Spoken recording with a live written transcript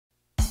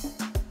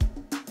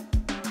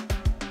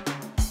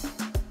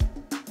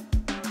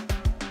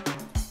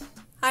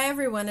Hi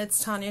everyone,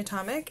 it's Tanya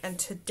Atomic, and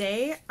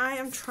today I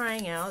am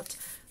trying out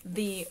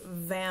the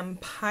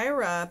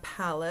Vampira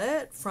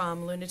palette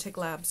from Lunatick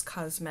Labs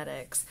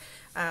Cosmetics.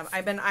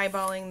 I've been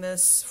eyeballing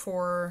this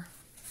for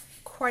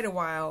quite a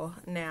while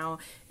now,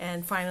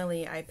 and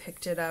finally I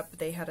picked it up.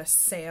 They had a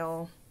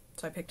sale,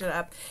 so I picked it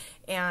up,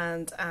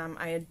 and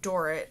I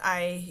adore it.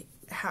 I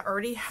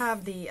already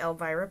have the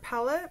Elvira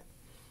palette,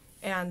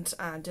 and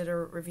did a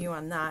review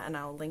on that, and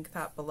I'll link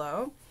that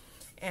below.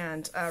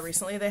 And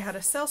recently they had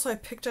a sale, so I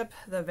picked up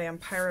the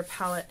Vampira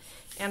palette.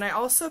 And I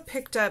also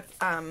picked up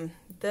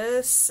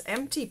this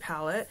empty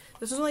palette.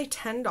 This was only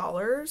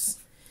 $10.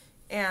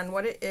 And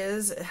what it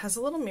is, it has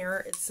a little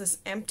mirror. It's this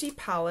empty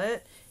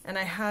palette. And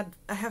I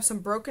have some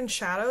broken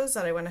shadows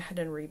that I went ahead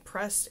and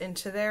repressed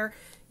into there.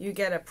 You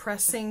get a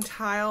pressing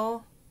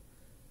tile.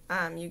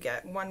 You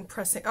get one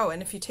pressing. Oh,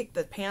 and if you take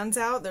the pans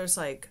out, there's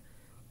like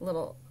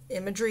little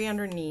imagery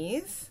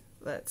underneath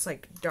that's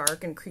like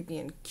dark and creepy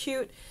and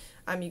cute.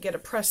 You get a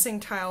pressing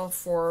tile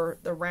for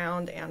the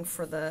round and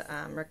for the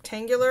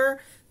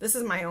rectangular. This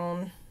is my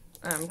own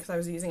because I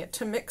was using it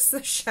to mix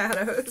the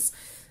shadows.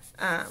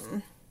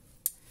 But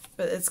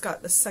it's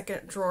got the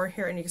second drawer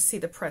here, and you can see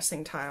the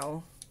pressing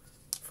tile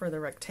for the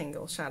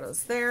rectangle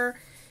shadows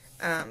there.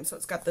 So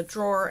it's got the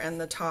drawer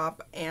and the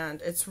top,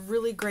 and it's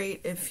really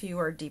great if you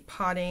are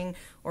depotting,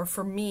 or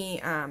for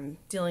me,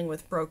 dealing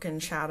with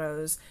broken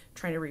shadows,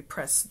 trying to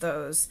repress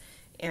those.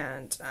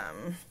 And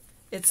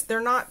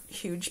they're not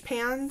huge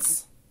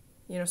pans,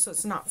 you know, so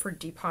it's not for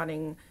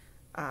depotting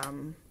a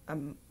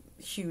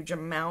huge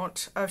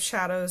amount of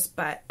shadows,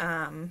 but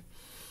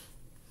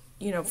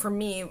you know, for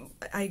me,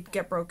 I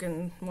get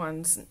broken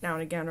ones now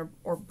and again,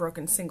 or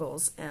broken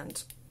singles,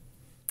 and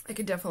I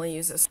could definitely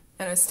use this.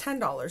 And it's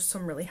 $10, so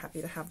I'm really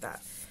happy to have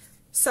that.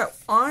 So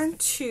on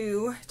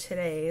to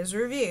today's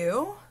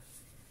review.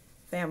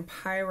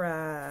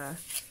 Vampira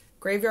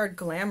Graveyard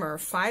Glamour,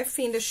 5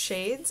 fiendish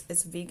shades.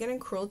 It's vegan and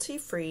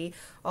cruelty-free.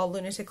 All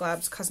Lunatick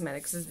Labs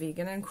Cosmetics is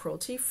vegan and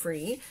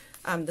cruelty-free.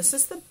 This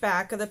is the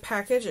back of the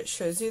package. It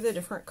shows you the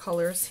different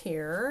colors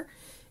here,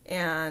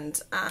 and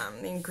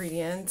the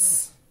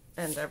ingredients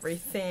and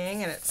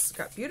everything, and it's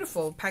got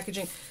beautiful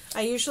packaging.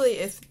 I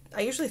usually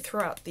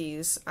throw out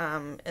these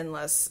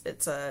unless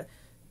it's I'm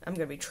going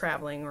to be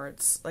traveling or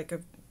it's like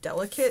a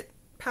delicate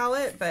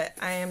palette, but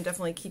I am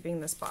definitely keeping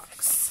this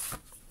box.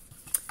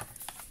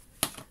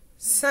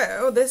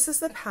 So this is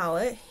the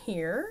palette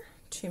here,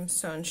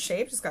 tombstone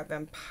shaped. It's got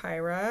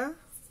Vampira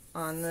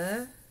on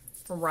the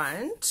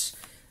front.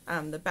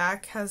 The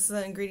back has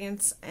the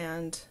ingredients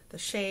and the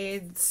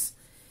shades.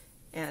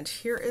 And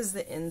here is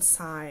the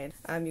inside.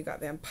 You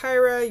got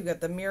Vampira, you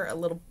got the mirror, a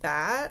little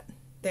bat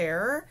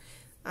there.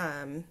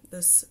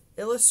 This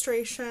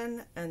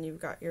illustration, and you've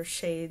got your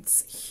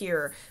shades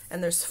here.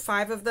 And there's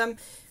 5 of them.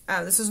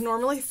 This is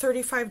normally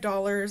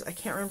 $35. I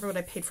can't remember what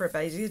I paid for it, but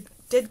I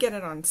did get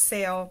it on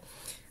sale.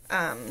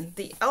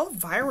 The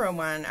Elvira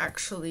one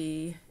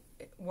actually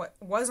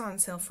was on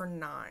sale for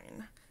 $9.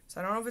 So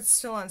I don't know if it's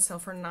still on sale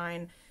for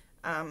 $9.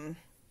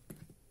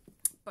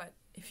 But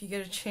if you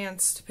get a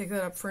chance to pick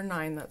that up for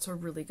 $9, that's a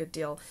really good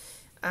deal.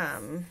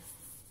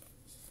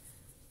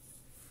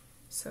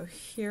 So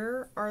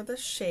here are the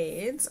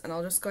shades, and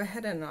I'll just go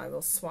ahead and I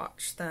will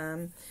swatch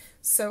them.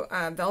 So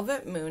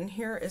Velvet Moon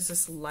here is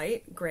this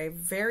light gray,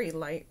 very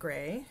light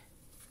gray.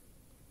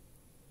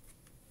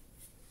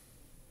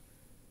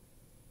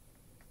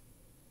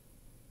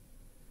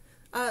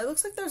 It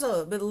looks like there's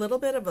a little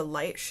bit of a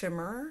light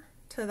shimmer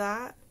to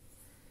that.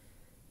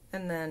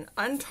 And then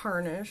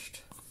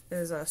Untarnished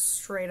is a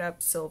straight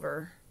up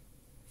silver.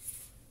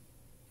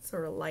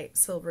 Sort of light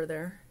silver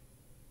there.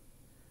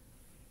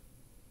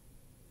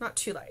 Not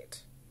too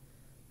light.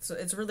 So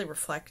it's really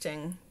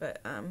reflecting,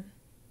 but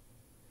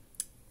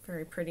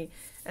very pretty.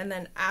 And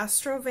then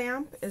Astro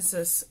Vamp is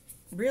this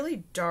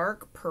really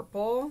dark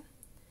purple.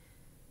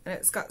 And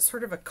it's got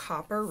sort of a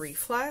copper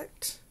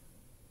reflect.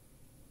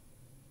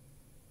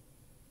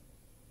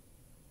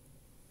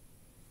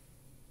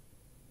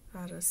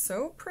 That is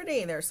so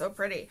pretty. They're so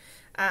pretty.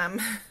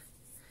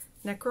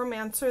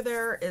 Necromancer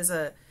there is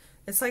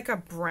it's like a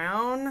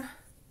brown,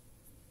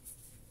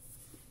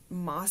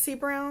 mossy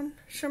brown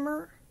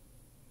shimmer.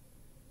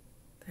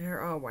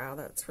 There, oh wow,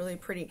 that's really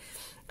pretty.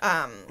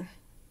 I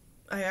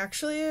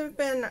actually have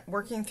been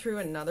working through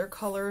another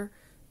color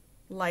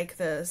like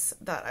this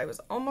that I was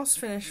almost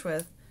finished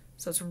with,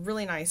 so it's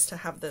really nice to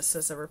have this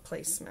as a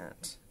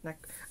replacement.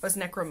 Was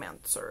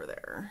Necromancer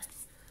there.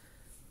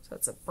 So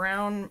it's a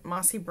brown,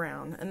 mossy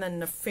brown. And then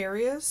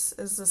Nefarious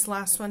is this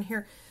last one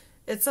here.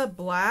 It's a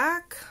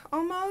black,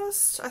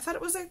 almost. I thought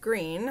it was a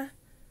green,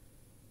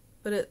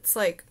 but it's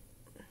like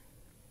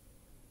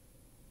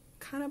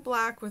kind of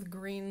black with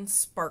green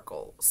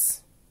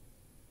sparkles.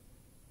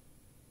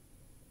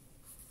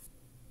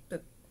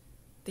 But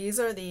these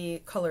are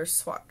the colors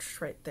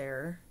swatched right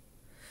there.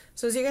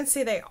 So as you can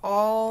see, they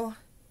all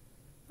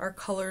are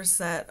colors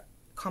that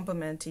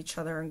complement each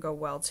other and go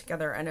well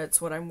together, and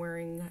it's what I'm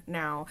wearing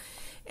now.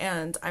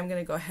 And I'm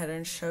going to go ahead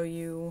and show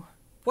you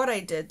what I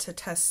did to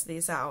test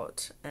these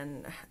out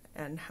and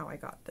how I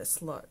got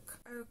this look.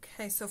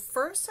 Okay, so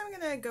first I'm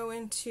going to go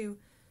into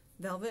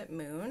Velvet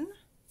Moon.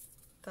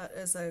 That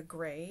is a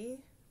gray,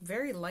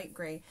 very light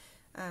gray.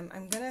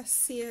 I'm going to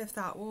see if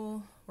that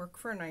will work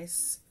for a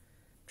nice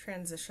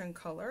transition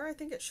color. I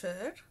think it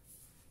should.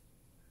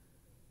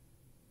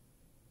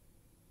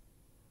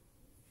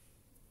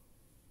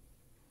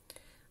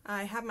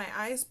 I have my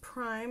eyes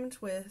primed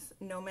with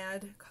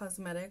Nomad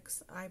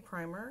Cosmetics Eye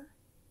Primer.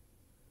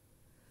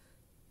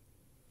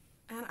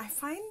 And I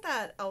find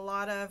that a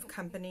lot of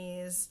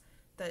companies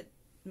that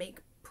make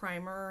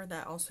primer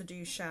that also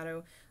do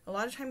shadow, a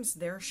lot of times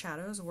their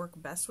shadows work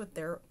best with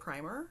their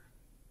primer.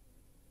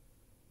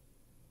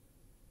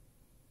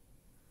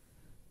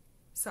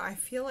 So I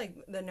feel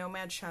like the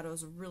Nomad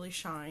shadows really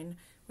shine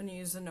when you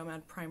use the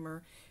Nomad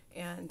primer.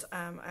 And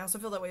I also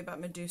feel that way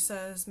about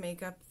Medusa's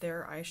makeup.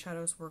 Their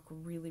eyeshadows work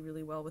really,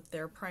 really well with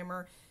their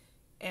primer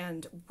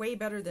and way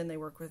better than they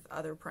work with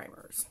other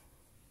primers.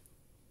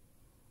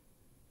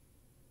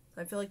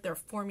 I feel like they're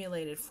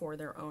formulated for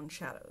their own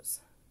shadows.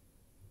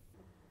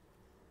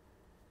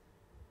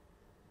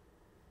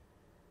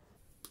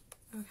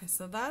 Okay,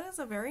 so that is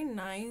a very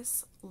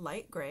nice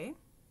light gray.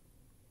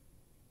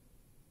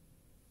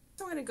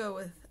 So I'm going to go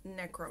with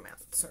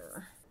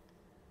Necromancer.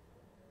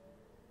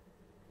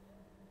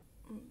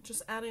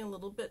 Just adding a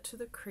little bit to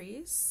the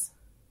crease.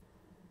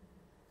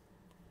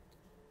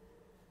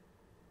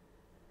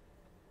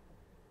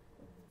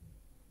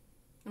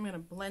 I'm going to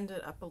blend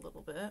it up a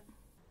little bit.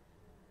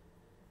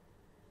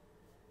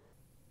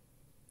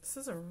 This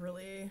is a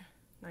really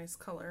nice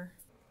color.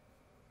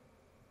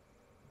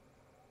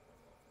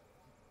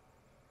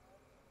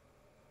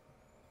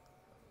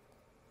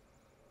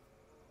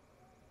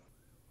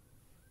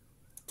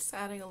 Just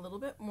adding a little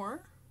bit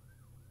more.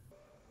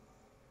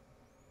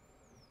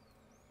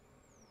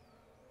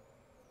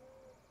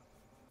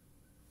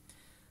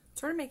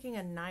 Sort of making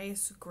a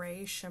nice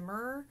gray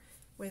shimmer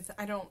with,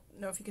 I don't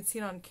know if you can see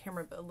it on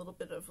camera, but a little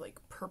bit of like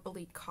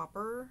purpley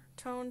copper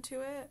tone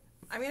to it.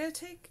 I'm going to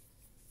take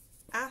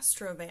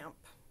Astro Vamp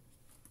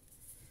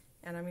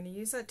and I'm going to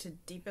use that to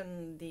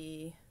deepen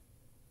the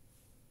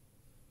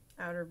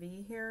outer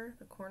V here,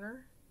 the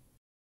corner.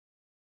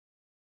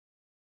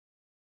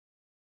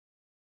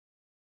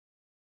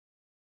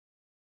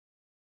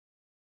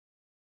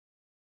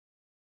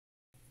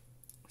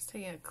 Just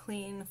taking a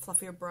clean,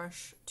 fluffier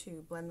brush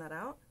to blend that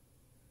out.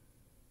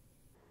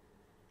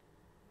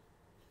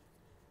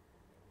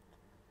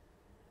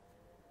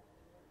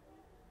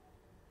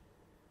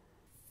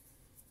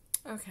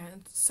 Okay,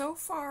 so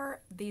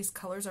far these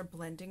colors are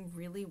blending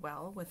really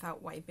well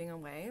without wiping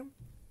away.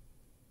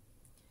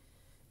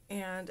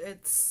 And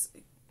it's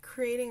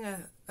creating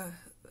a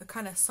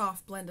kind of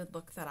soft blended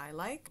look that I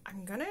like.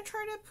 I'm gonna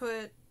try to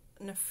put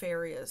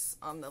Nefarious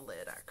on the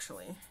lid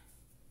actually.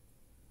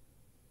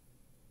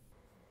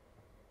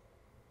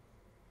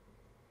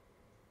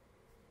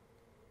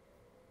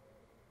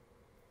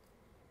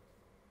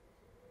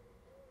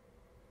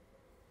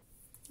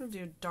 I'll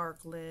do dark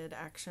lid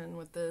action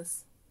with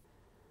this.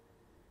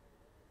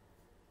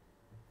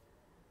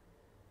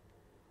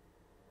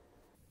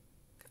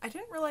 I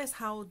didn't realize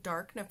how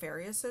dark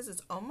Nefarious is.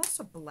 It's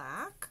almost a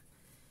black.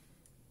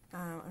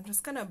 I'm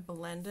just gonna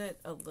blend it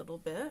a little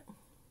bit.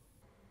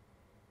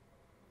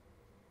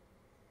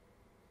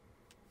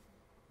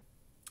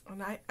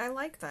 And I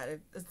like that.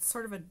 It's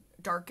sort of a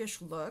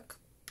darkish look.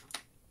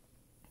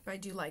 I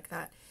do like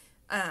that.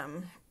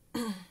 I'm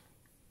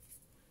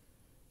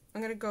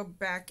gonna go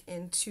back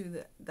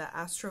into the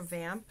Astro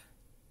Vamp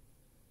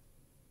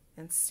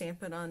and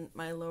stamp it on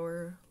my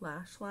lower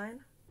lash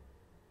line.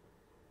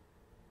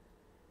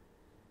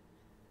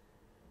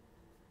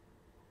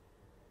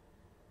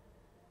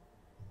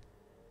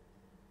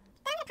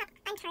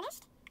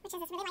 Untarnished, which is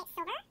this really light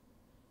silver,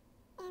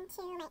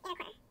 into my inner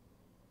corner.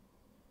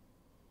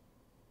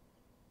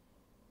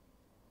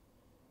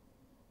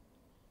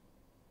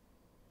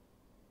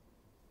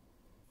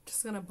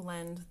 Just gonna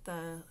blend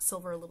the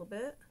silver a little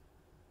bit.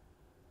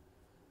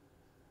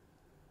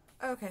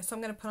 Okay, so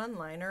I'm gonna put on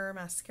liner,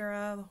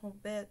 mascara, the whole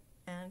bit,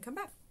 and come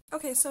back.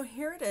 Okay, so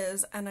here it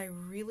is, and I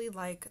really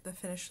like the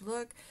finished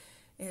look.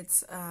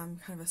 It's kind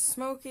of a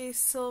smoky,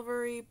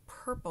 silvery,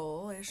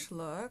 purple-ish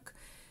look.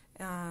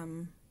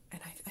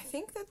 And I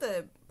think that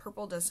the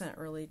purple doesn't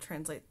really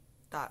translate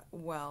that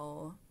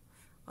well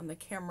on the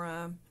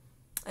camera,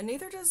 and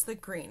neither does the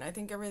green. I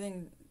think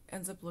everything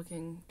ends up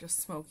looking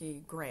just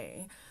smoky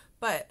gray,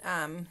 but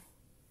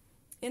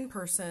in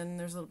person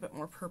there's a little bit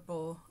more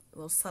purple, a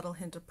little subtle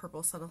hint of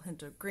purple, subtle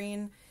hint of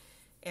green,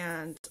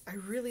 and I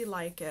really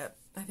like it.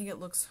 I think it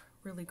looks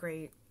really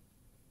great,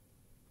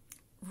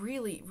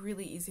 really,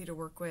 really easy to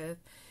work with,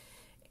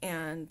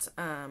 and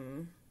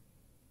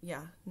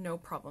yeah, no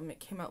problem. It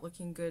came out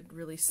looking good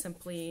really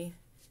simply.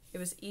 It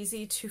was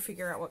easy to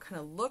figure out what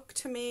kind of look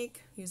to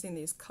make using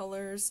these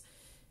colors,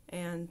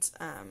 and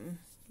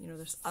you know,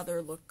 there's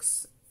other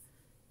looks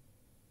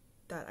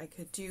that I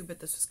could do, but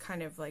this was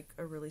kind of like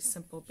a really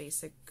simple,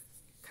 basic,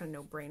 kind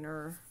of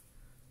no-brainer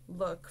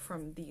look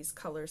from these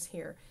colors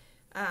here.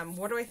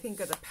 What do I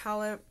think of the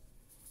palette?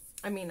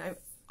 I mean,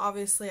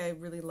 obviously I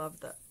really love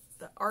the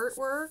The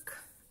artwork,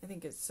 I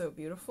think it's so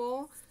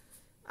beautiful.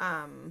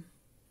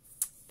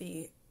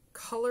 The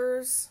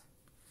colors,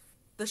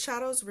 the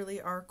shadows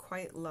really are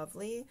quite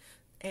lovely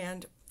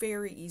and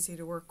very easy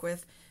to work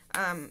with.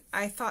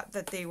 I thought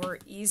that they were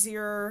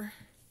easier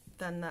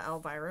than the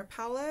Elvira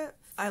palette.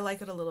 I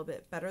like it a little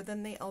bit better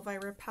than the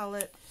Elvira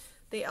palette.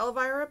 The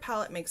Elvira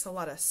palette makes a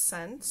lot of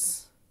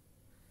sense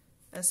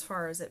as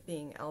far as it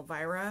being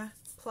Elvira.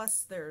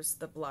 Plus there's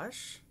the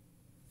blush,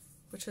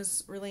 which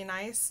is really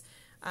nice.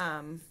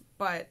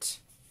 But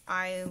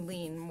I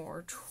lean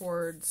more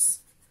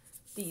towards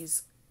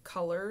these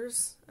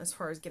colors as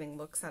far as getting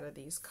looks out of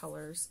these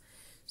colors.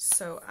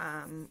 So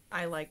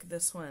I like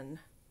this one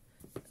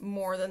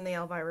more than the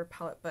Elvira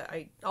palette, but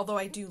although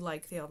I do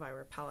like the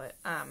Elvira palette.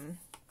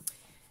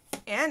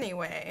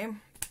 Anyway,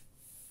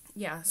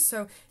 yeah,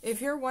 so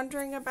if you're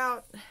wondering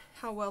about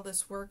how well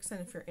this works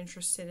and if you're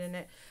interested in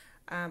it,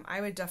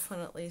 I would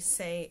definitely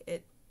say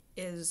it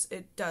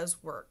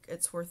does work.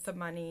 It's worth the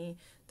money.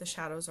 The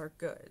shadows are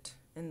good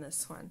in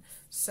this one.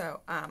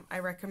 So I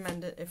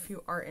recommend it if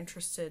you are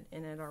interested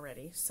in it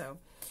already. So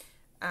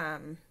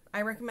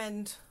I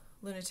recommend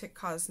Lunatick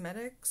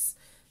Cosmetics.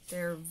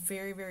 They're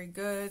very, very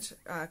good,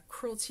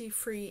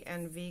 cruelty-free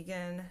and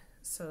vegan.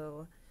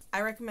 So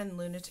I recommend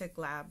Lunatick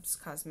Labs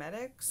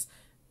Cosmetics.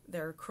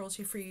 They're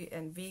cruelty-free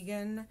and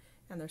vegan,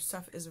 and their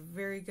stuff is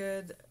very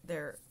good.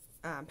 Their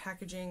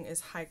packaging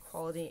is high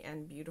quality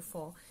and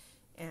beautiful,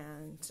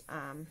 and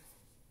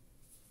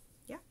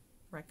yeah,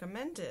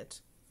 recommend it.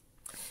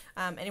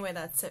 Anyway,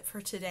 that's it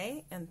for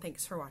today, and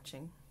thanks for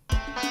watching.